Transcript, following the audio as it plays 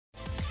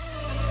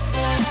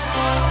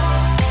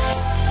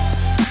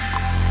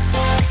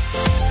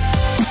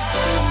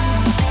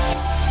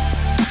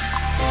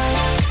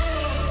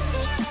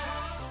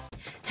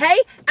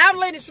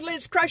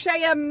Princess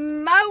Crochet a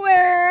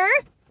Mower.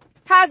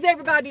 How's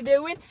everybody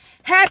doing?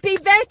 Happy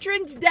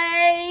Veterans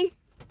Day.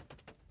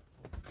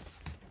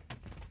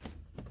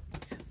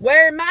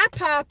 Wearing my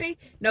poppy.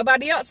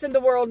 Nobody else in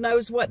the world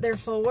knows what they're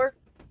for.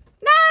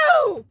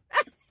 No!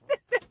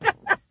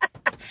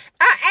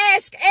 I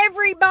ask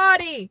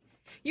everybody.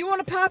 You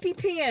want a poppy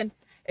pin?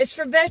 It's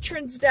for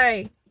Veterans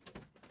Day.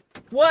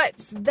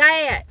 What's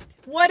that?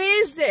 What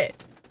is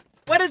it?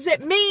 What does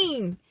it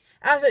mean?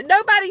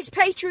 Nobody's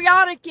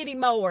patriotic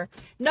anymore.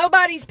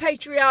 Nobody's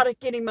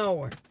patriotic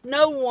anymore.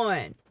 No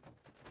one.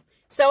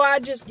 So I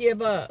just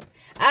give up.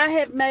 I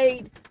have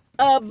made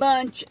a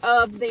bunch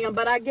of them,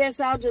 but I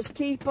guess I'll just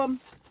keep them.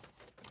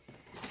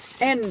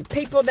 And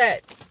people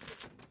that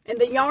in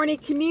the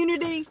Yarny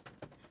community,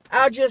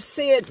 I'll just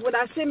send, when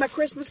I send my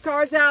Christmas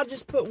cards out, I'll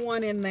just put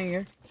one in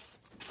there.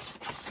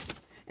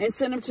 And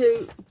send them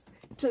to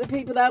the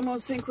people that I'm going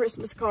to send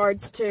Christmas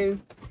cards to.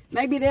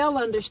 Maybe they'll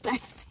understand.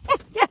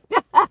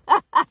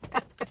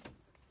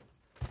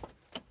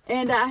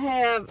 And I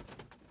have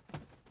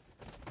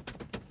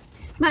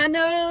my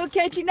no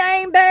catchy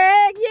name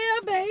bag. Yeah,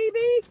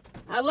 baby.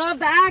 I love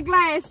the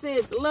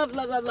eyeglasses. Love,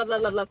 love, love, love,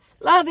 love, love, love.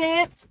 Love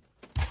it.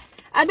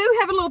 I do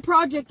have a little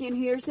project in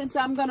here since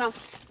I'm going to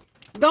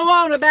go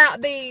on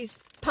about these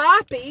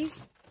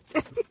poppies.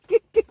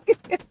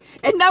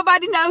 And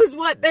nobody knows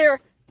what they're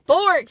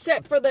for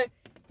except for the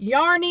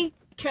Yarny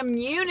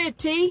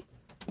community.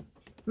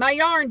 My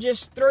yarn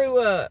just threw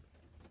up.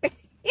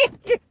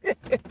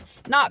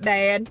 Not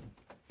bad.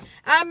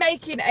 I'm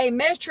making a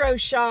Metro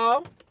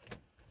shawl.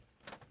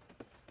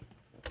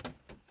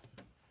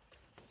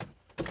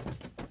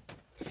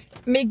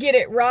 Let me get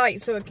it right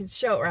so it can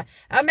show it right.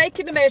 I'm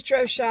making the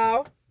Metro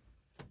shawl.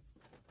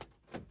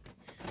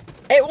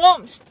 It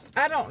wants,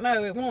 I don't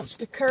know, it wants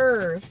to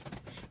curve.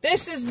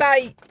 This is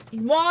by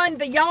Juan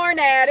the Yarn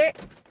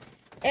Addict.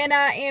 And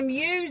I am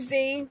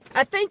using,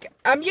 I think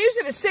I'm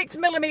using a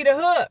 6mm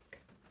hook.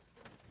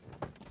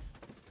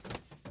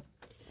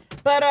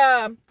 But,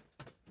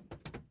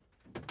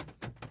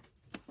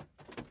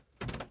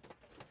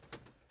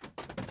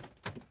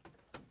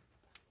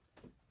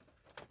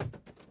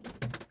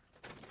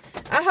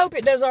 I hope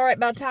it does all right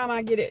by the time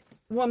I get it.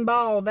 One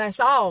ball, that's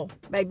all,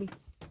 baby.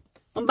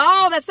 One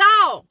ball, that's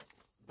all.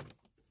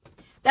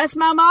 That's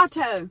my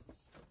motto.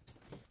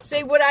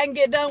 See what I can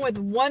get done with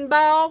one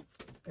ball?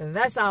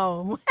 That's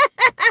all.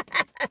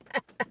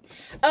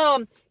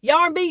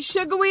 Yarn Bee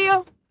Sugar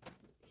Wheel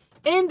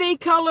in the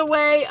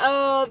colorway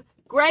of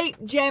Grape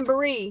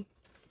Jamboree.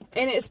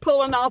 And it's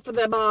pulling off of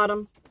the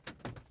bottom.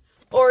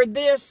 Or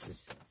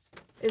this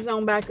is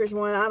on backwards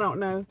one. I don't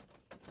know.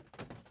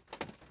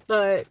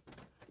 But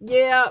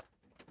yeah,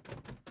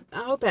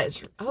 I hope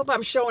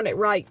I'm showing it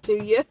right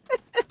to you.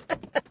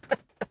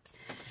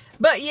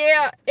 But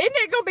yeah, isn't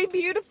it going to be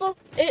beautiful?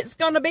 It's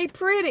going to be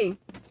pretty.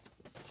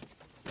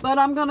 But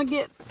I'm going to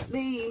get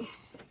the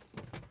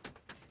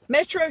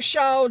Metro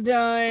shawl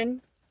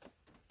done.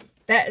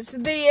 That's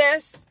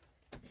this.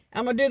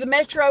 I'm going to do the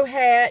Metro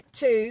hat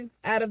too,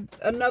 out of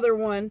another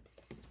one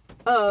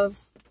of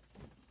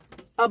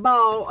a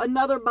ball,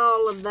 another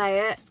ball of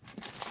that.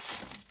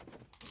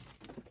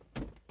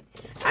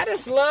 I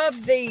just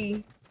love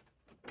the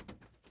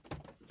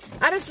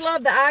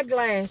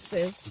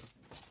eyeglasses.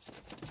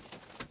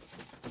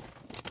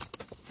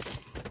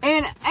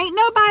 And ain't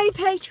nobody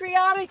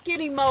patriotic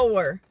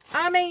anymore.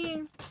 I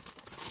mean,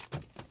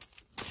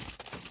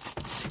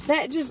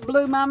 that just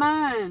blew my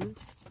mind.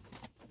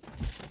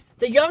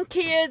 The young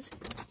kids,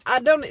 I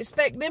don't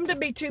expect them to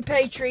be too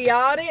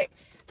patriotic.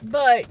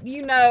 But,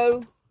 you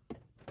know,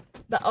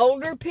 the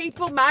older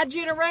people, my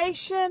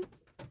generation,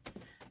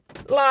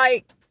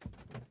 like,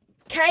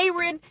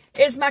 Karen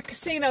is my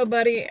casino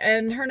buddy,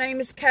 and her name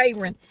is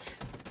Karen.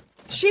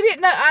 She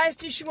didn't know. I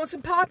asked her if she wants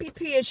some poppy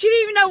pins. She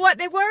didn't even know what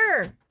they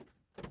were.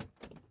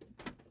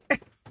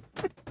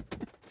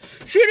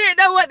 She didn't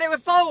know what they were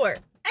for.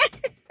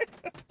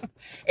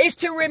 It's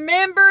to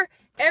remember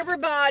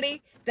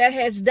everybody that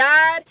has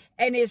died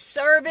and is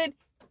serving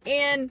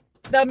in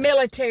the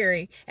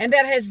military. And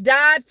that has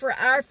died for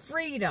our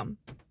freedom.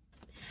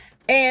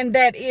 And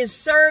that is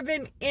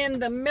serving in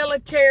the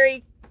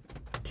military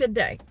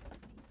today.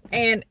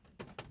 And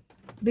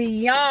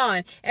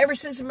beyond. Ever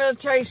since the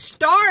military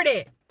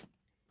started.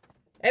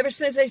 Ever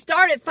since they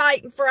started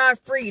fighting for our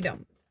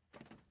freedom.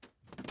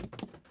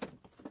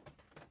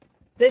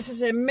 This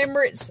is a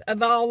remembrance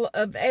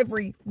of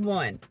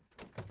everyone.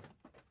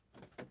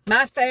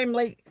 My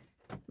family,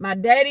 my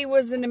daddy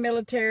was in the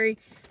military.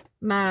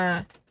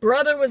 My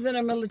brother was in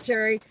the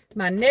military.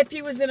 My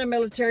nephew was in the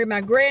military.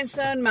 My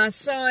grandson, my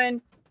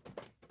son,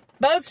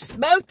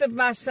 both of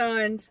my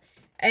sons,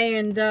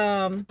 and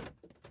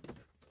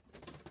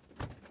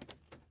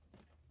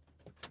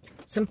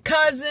some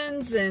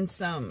cousins and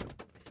some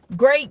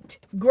great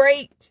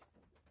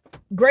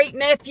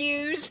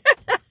nephews.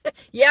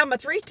 Yeah, I'm a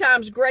 3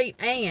 times great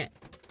aunt.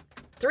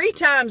 3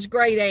 times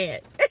great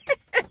aunt.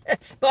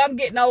 But I'm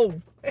getting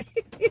old.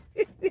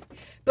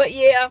 But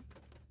yeah.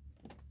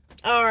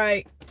 All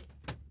right.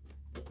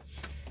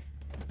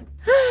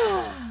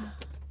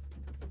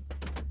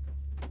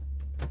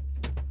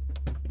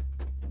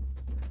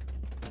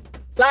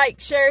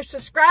 Like, share,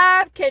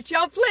 subscribe. Catch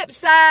y'all flip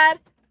side.